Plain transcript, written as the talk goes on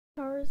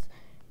Stars.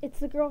 It's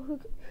the girl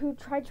who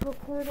tried to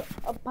record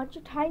a bunch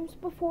of times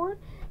before,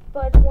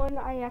 but one,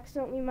 I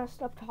accidentally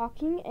messed up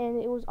talking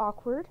and it was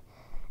awkward,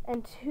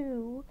 and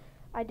two,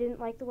 I didn't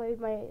like the way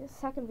my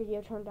second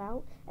video turned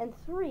out, and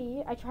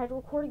three, I tried to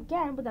record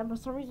again, but then for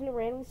some reason it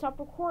randomly stopped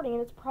recording,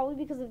 and it's probably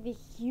because of the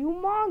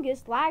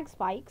humongous lag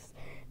spikes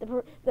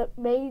that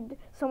made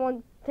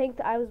someone think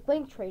that I was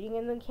blank trading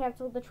and then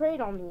canceled the trade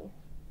on me.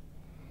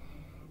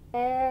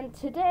 And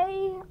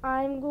today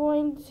I'm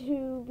going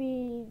to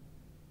be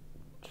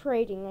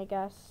trading, I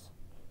guess.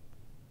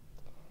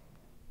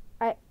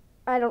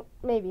 I don't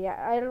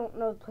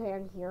know the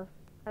plan here.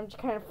 I'm just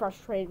kind of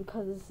frustrated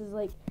because this is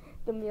like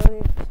the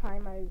millionth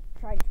time I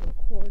tried to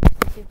record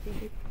specifically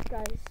with you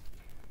guys.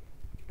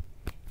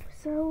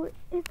 So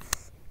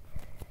it's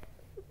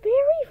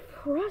very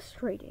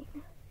frustrating.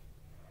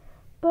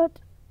 But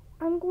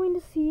I'm going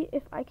to see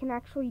if I can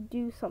actually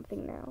do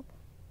something now.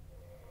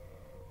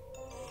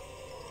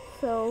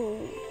 So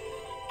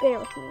bear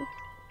with me.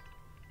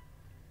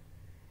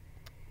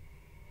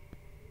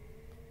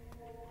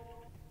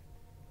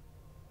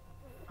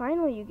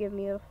 Finally, you give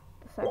me the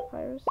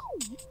sapphires.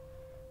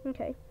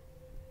 Okay.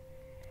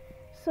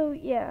 So,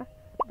 yeah.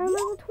 I'm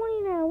level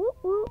 20 now. Woo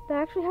woo. That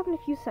actually happened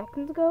a few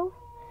seconds ago.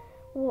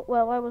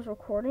 While I was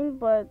recording,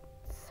 but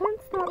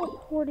since that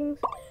recording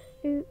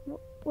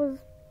was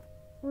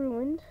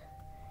ruined,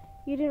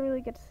 you didn't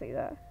really get to see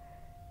that.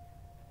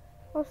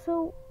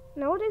 Also,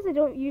 nowadays I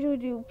don't usually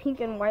do pink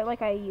and white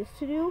like I used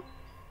to do.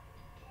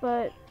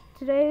 But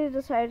today I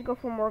decided to go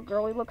for a more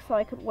girly look so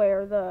I could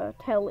wear the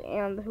tail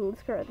and the hood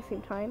skirt at the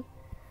same time.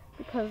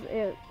 Because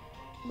it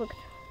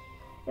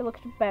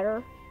looked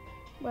better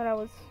when I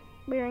was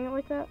wearing it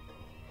like that.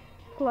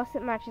 Plus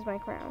it matches my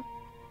crown.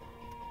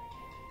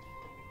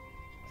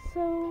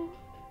 So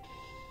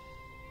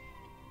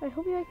I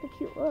hope you like the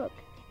cute look,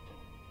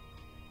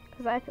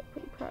 because I feel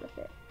pretty proud of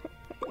it.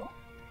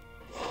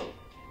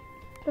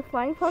 The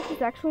flying fox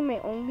is actually my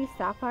only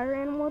sapphire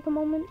animal at the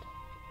moment.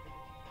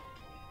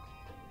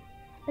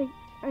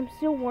 I'm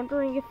still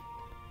wondering if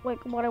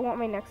what I want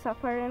my next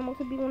sapphire animal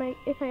to be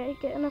if I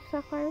get enough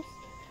sapphires.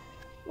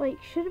 Like,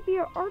 should it be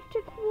an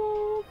Arctic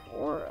wolf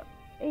or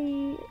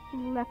a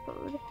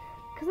leopard?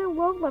 Because I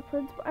love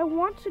leopards, but I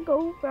want to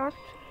go back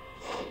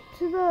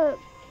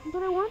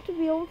but I want to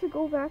be able to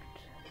go back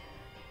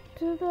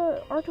to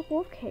the Arctic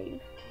wolf cave.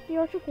 The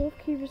Arctic wolf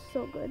cave is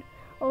so good.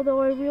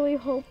 Although I really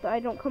hope that I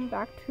don't come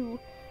back to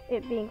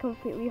it being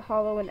completely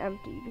hollow and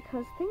empty,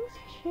 because things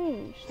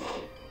changed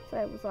since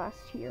I was last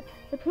here.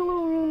 The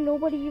pillow room,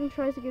 nobody even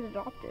tries to get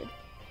adopted.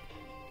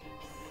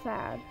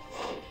 Sad.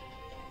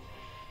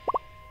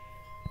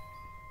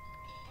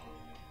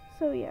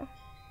 So yeah.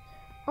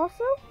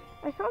 Also,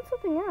 I found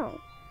something out.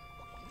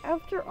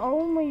 After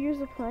all my years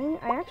of playing,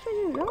 I actually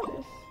didn't know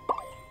this.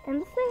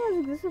 And this thing has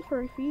existed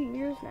for a few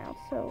years now,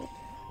 so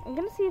I'm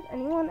gonna see if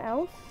anyone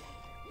else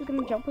is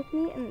gonna jump with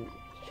me and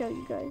show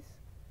you guys.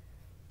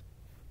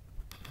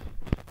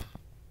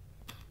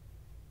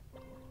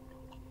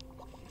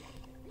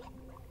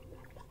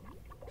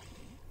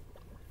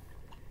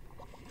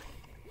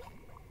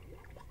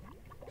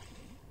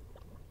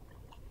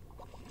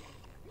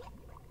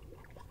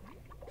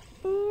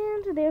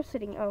 And they're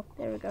sitting. Oh,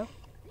 there we go.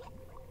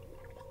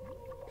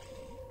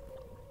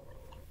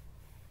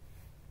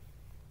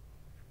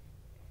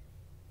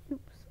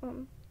 Oops.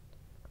 Come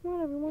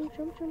on, everyone,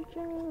 jump, jump,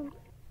 jump.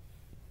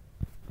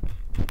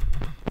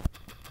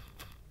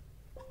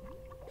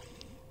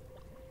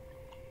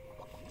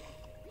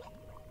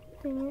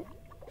 Dang it.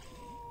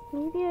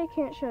 Maybe I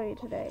can't show you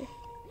today,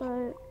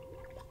 but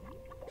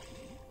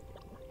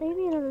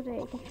maybe another day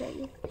I can show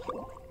you.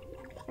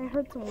 I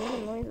heard some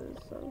weird noises,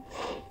 so.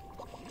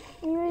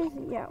 Anyways,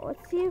 yeah,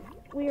 let's see if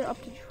we are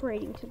up to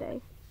trading today.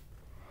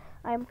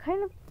 I'm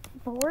kind of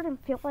bored and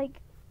feel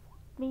like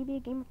maybe a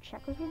game of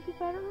checkers would be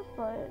better,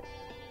 but...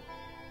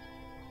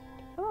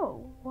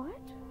 Oh,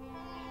 what?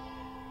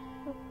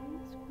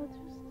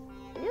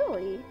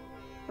 Really?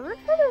 Bird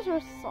feathers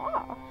are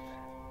soft.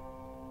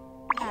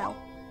 Ow.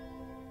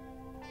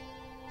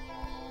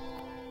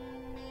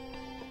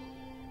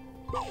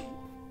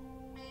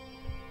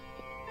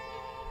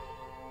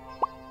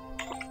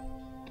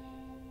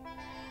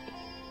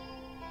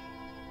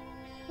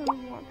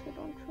 Unwanted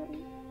on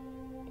trade.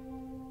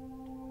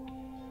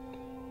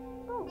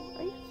 Oh,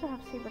 I used to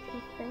have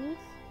saber-tooth things.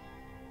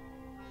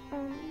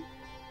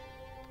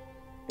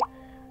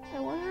 I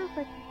wonder if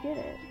I could get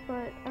it,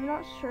 but I'm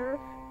not sure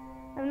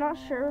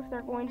if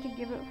they're going to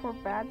give it for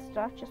bad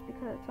stuff just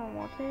because it's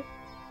unwanted.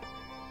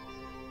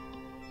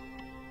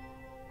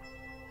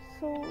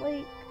 So,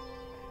 like,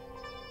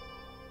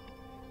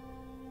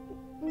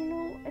 you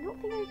know, I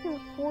don't think I can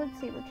afford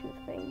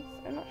saber-tooth things.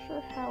 I'm not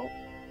sure how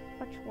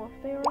much worth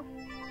they are,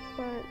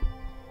 but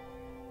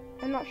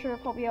I'm not sure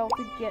if I'll be able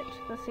to get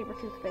the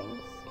saber-tooth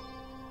things.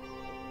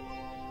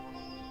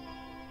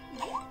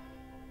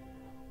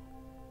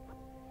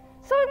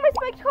 Selling my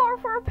spiked collar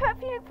for a pet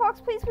phoenix fox,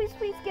 please, please,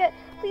 please get,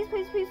 please,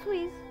 please, please,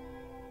 please.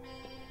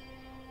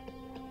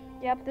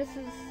 Yep, this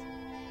is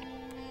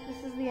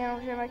the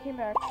animal gym I came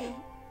back to.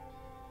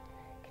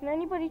 Can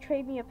anybody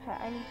trade me a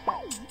pet? I need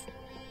pets.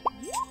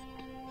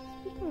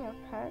 Speaking of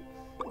pets,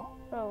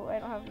 oh, I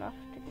don't have enough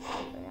to get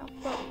pets right now.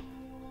 But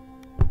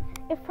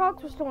if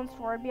frogs were still in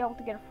store, I'd be able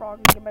to get a frog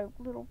and get my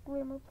little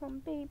Glimmer Plum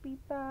baby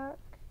back.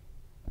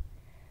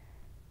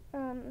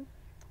 I'm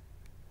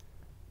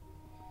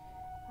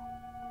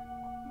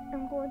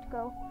going to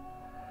go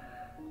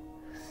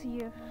see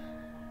if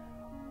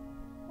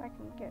I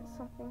can get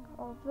something,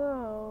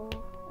 although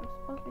I'm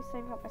supposed to be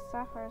saving up my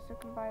sapphires so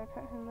I can buy a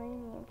pet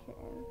Himalayan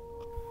kitten.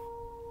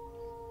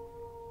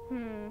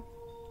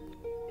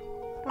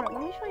 Alright,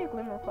 let me show you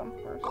Glimmer Plum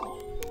first.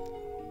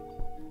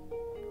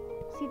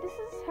 See, this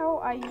is how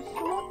I used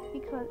to look,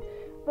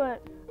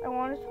 but I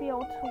wanted to be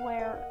able to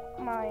wear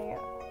my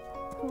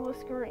hula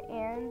skirt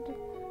and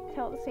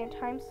tail at the same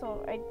time,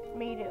 so I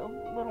made it a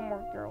little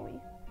more girly.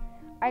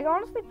 I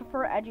honestly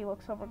prefer edgy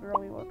looks over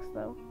girly looks,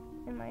 though,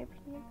 in my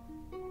opinion.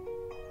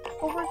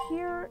 Over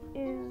here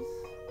is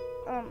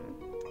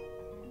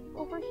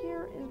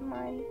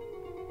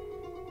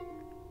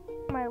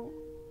my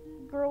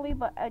girly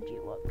but edgy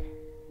look.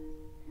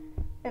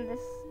 And this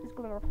is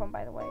Glimmer Plum,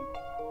 by the way.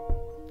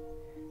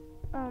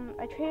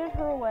 I traded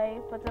her away,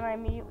 but then I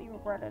immediately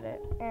regretted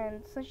it.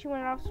 And since she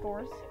went out of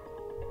stores,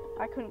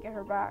 I couldn't get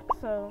her back,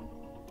 so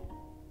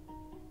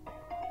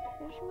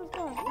there she was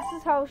gone. This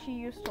is how she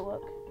used to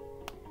look.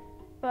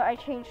 But I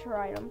changed her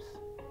items.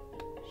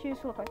 She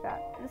used to look like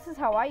that. This is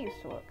how I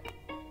used to look.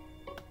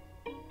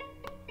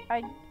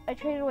 I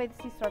traded away the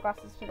sea star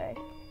glasses today.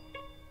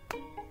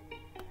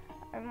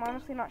 I'm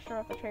honestly not sure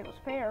if the trade was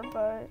fair,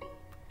 but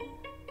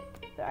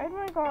the item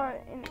I got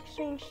in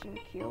exchange seemed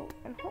cute,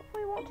 and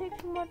hopefully it won't take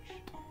too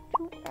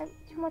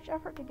much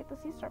effort to get the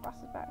sea star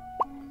glasses back.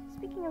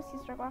 Speaking of sea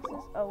star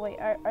glasses, oh wait,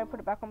 I put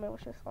it back on my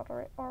wish list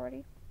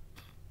already.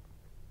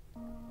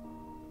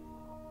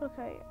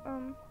 Okay,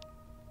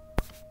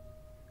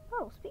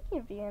 oh, speaking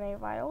of DNA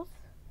vials,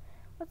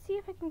 let's see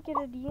if I can get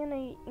a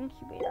DNA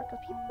incubator, because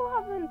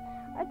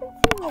I've been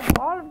seeing a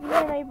lot of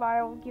DNA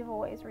vial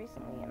giveaways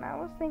recently, and I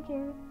was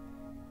thinking,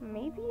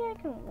 maybe I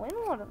can win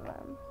one of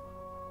them.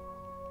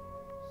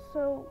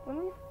 So, let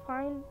me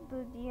find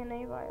the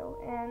DNA vial,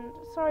 and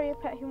sorry,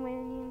 Pet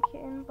Himalayan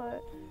Kitten,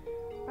 but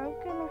I'm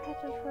gonna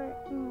have to try,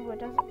 a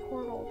desert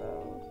portal,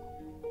 though.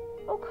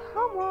 Oh,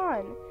 come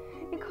on!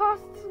 It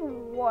costs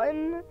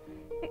one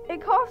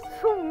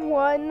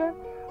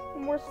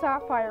more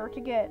sapphire to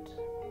get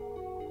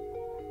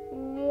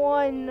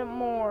one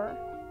more.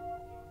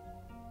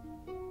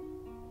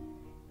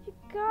 You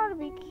gotta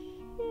be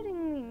kidding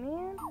me,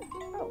 man.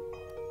 Oh.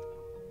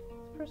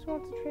 This person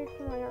wants to trade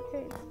for my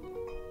arcades.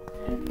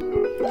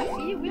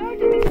 See, we are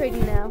doing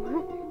trading now.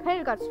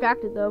 Kinda got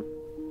distracted though.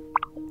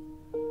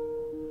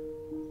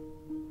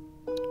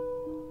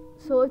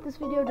 So if this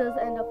video does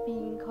end up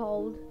being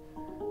called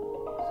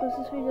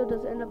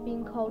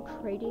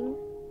trading,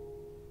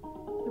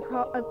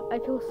 I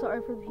feel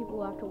sorry for the people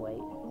who have to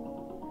wait.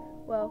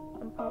 Well,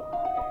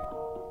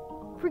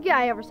 forget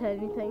I ever said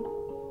anything.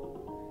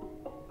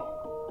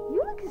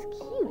 You look cute.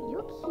 You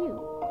look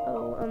cute.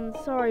 Oh, I'm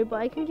sorry, but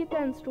I can get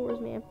that in stores,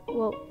 man.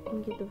 Well, you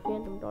can get the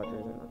Phantom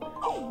Dodgers and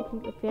you can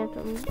get the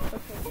Phantom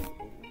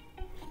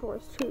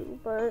stores too,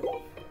 but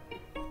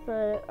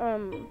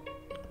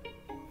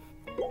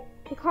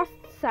it costs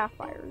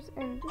sapphires,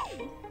 and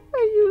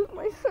I used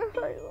my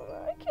sapphires on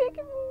that. I can't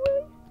give them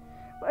away.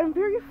 But I'm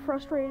very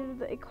frustrated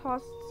that it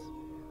costs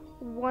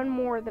one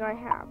more than I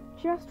have.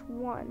 Just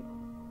one.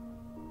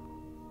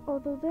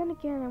 Although then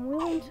again, I'm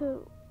willing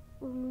to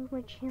remove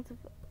my chances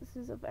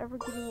of ever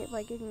getting it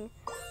by getting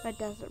a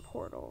desert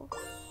portal.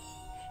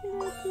 Should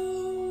I do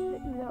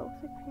it? Ooh, that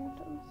looks like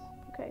phantoms.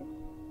 Okay.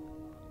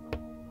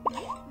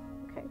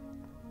 Okay.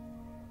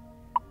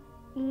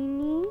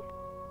 Eenie.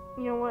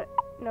 You know what?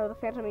 No, the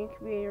Phantom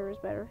Incubator is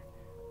better.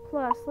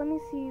 Plus, let me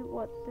see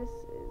what this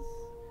is.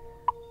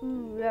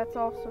 Ooh, that's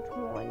also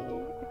 20.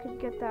 I could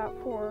get that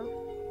for...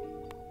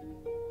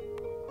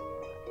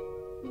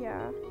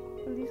 Yeah.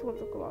 And these ones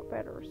look a lot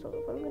better, so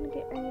if I'm gonna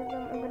get any of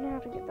them, I'm gonna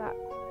have to get that.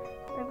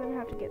 I'm gonna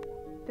have to get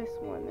this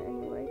one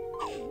anyway.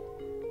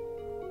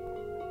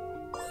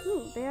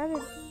 Ooh, they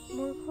added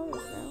more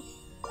colors now.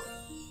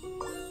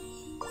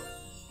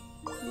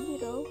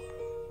 Neato.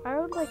 I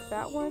would like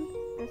that one,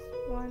 this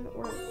one,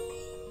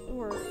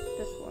 or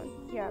this one.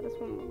 Yeah, this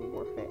one will be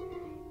more fit.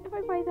 If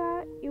I buy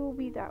that, it will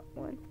be that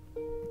one.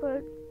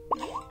 But,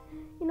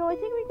 you know, I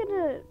think we're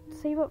gonna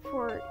save up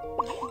for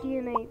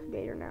DNA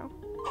Incubator now.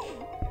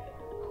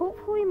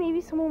 Hopefully,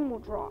 maybe someone will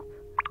drop.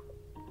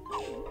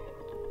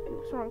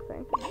 Oops, wrong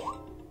thing.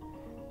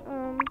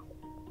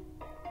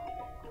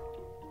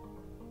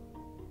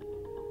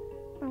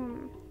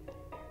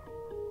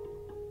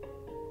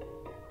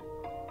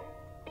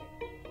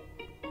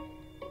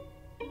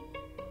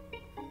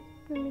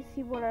 Let me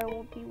see what I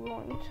will be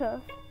willing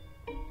to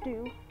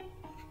do.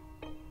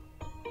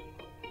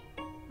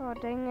 Oh,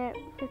 dang it,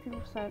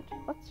 50%.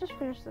 Let's just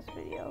finish this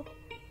video.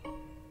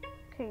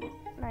 Okay,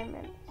 9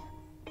 minutes.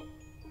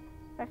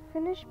 I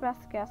finished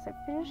Best Guess, I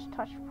finished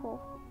Touch Pull.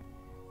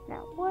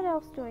 Now, what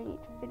else do I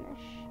need to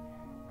finish?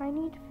 I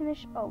need to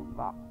finish a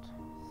lot.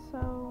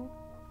 So,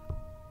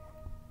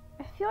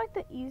 feel like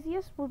the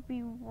easiest would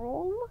be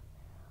roll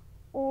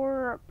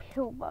or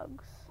pill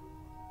bugs.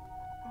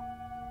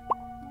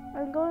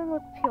 I'm going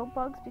with pill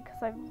bugs because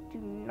I do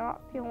not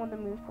feel in the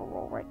mood for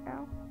roll right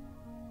now.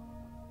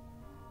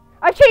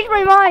 I've changed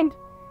my mind!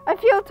 I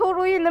feel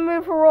totally in the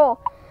mood for roll.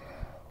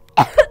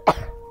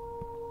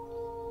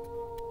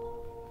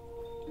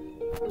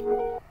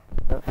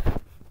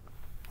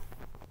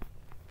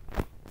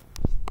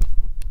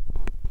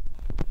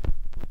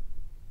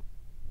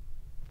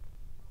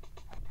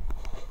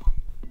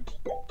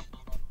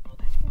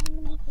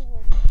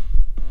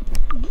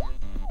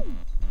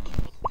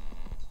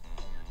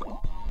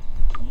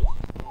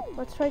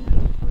 Let's try 3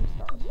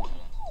 stars.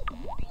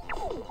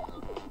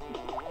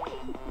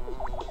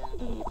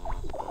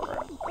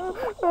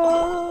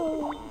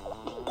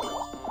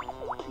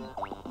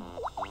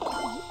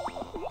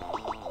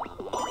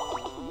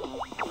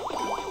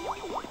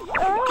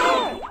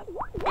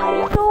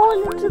 I'm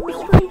going into the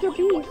Stranger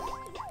Beast.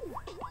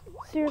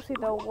 Seriously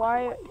though,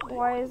 why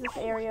is this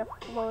area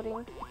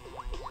floating?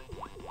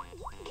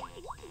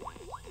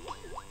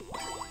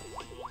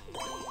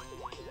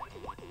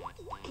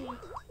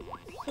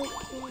 So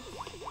close.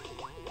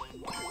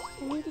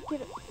 I need to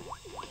get a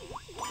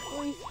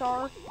 3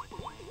 star.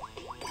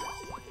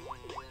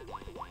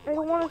 I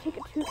don't want to take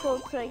it too slow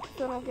today because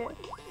then I'll get...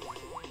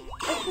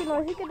 Actually no,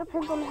 I think it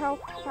depends on how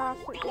fast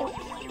it takes.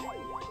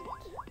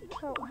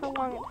 How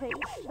long it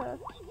takes to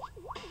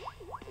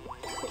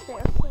get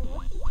there.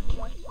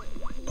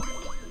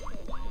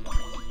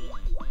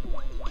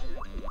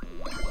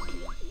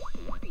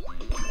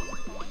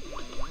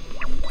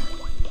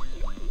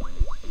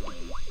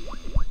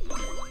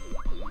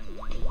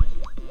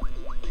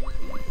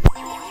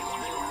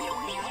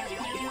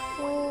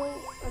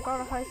 Well, I got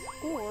a high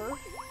score.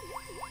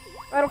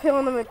 I don't feel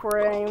in the mood for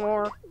it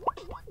anymore.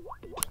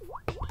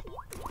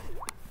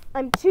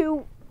 I'm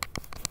too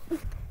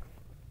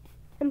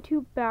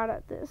bad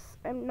at this.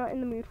 I'm not in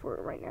the mood for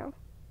it right now.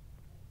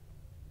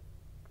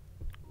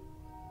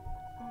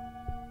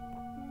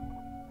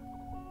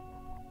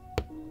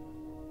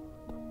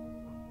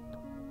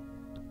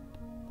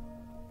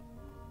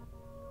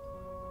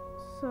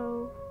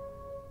 So,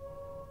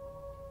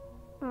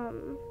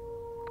 I'm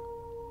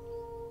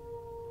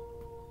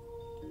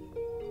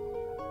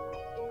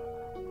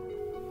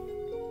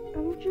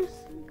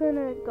just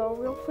gonna go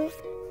real quick,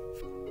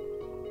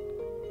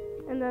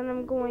 and then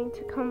I'm going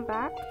to come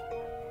back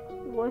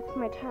with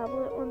my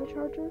tablet on the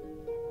charger.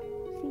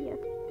 See ya.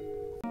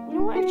 You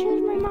know what? I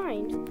changed my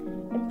mind.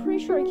 I'm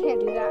pretty sure I can't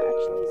do that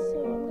actually,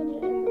 so I'm gonna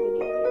end the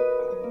video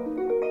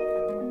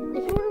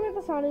here. If you wonder what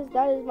the sound is,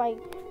 that is my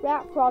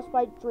rat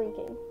frostbite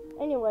drinking.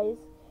 Anyways,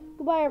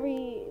 goodbye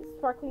every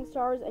sparkling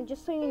stars, and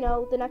just so you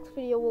know, the next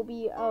video will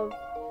be of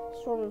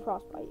Storm and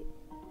Frostbite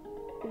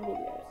in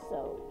videos,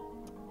 so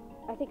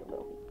I think it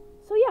will be.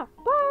 So yeah,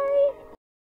 bye!